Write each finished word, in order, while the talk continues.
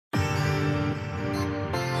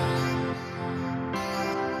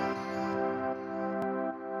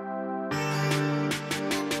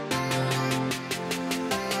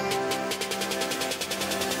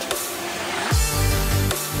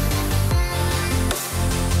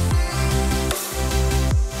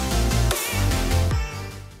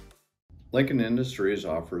Lincoln Industries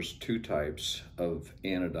offers two types of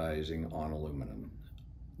anodizing on aluminum.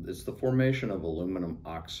 It's the formation of aluminum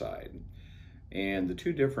oxide. And the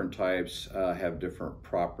two different types have different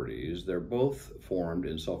properties. They're both formed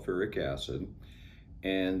in sulfuric acid,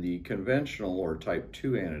 and the conventional or type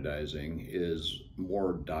 2 anodizing is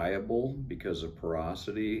more dyeable because the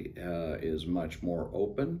porosity is much more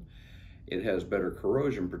open. It has better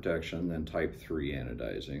corrosion protection than type 3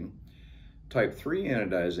 anodizing. Type 3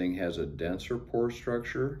 anodizing has a denser pore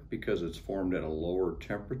structure because it's formed at a lower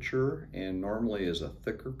temperature and normally is a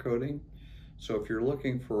thicker coating. So if you're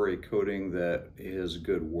looking for a coating that has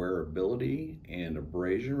good wearability and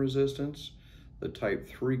abrasion resistance, the type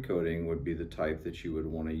 3 coating would be the type that you would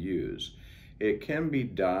want to use. It can be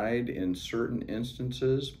dyed in certain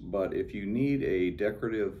instances, but if you need a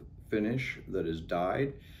decorative finish that is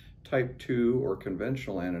dyed, type 2 or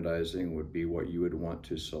conventional anodizing would be what you would want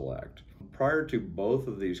to select. Prior to both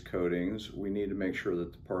of these coatings, we need to make sure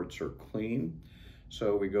that the parts are clean.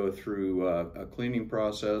 So we go through a cleaning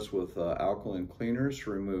process with alkaline cleaners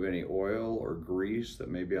to remove any oil or grease that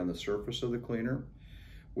may be on the surface of the cleaner.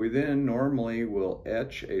 We then normally will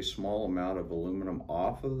etch a small amount of aluminum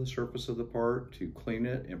off of the surface of the part to clean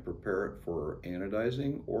it and prepare it for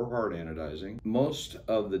anodizing or hard anodizing. Most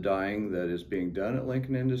of the dyeing that is being done at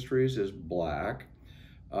Lincoln Industries is black.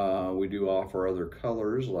 We do offer other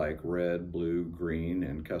colors like red, blue, green,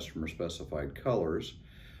 and customer specified colors.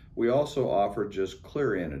 We also offer just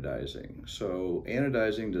clear anodizing. So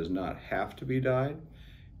anodizing does not have to be dyed.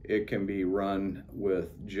 It can be run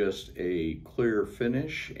with just a clear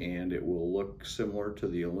finish and it will look similar to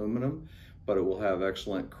the aluminum, but it will have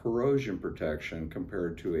excellent corrosion protection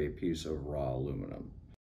compared to a piece of raw aluminum.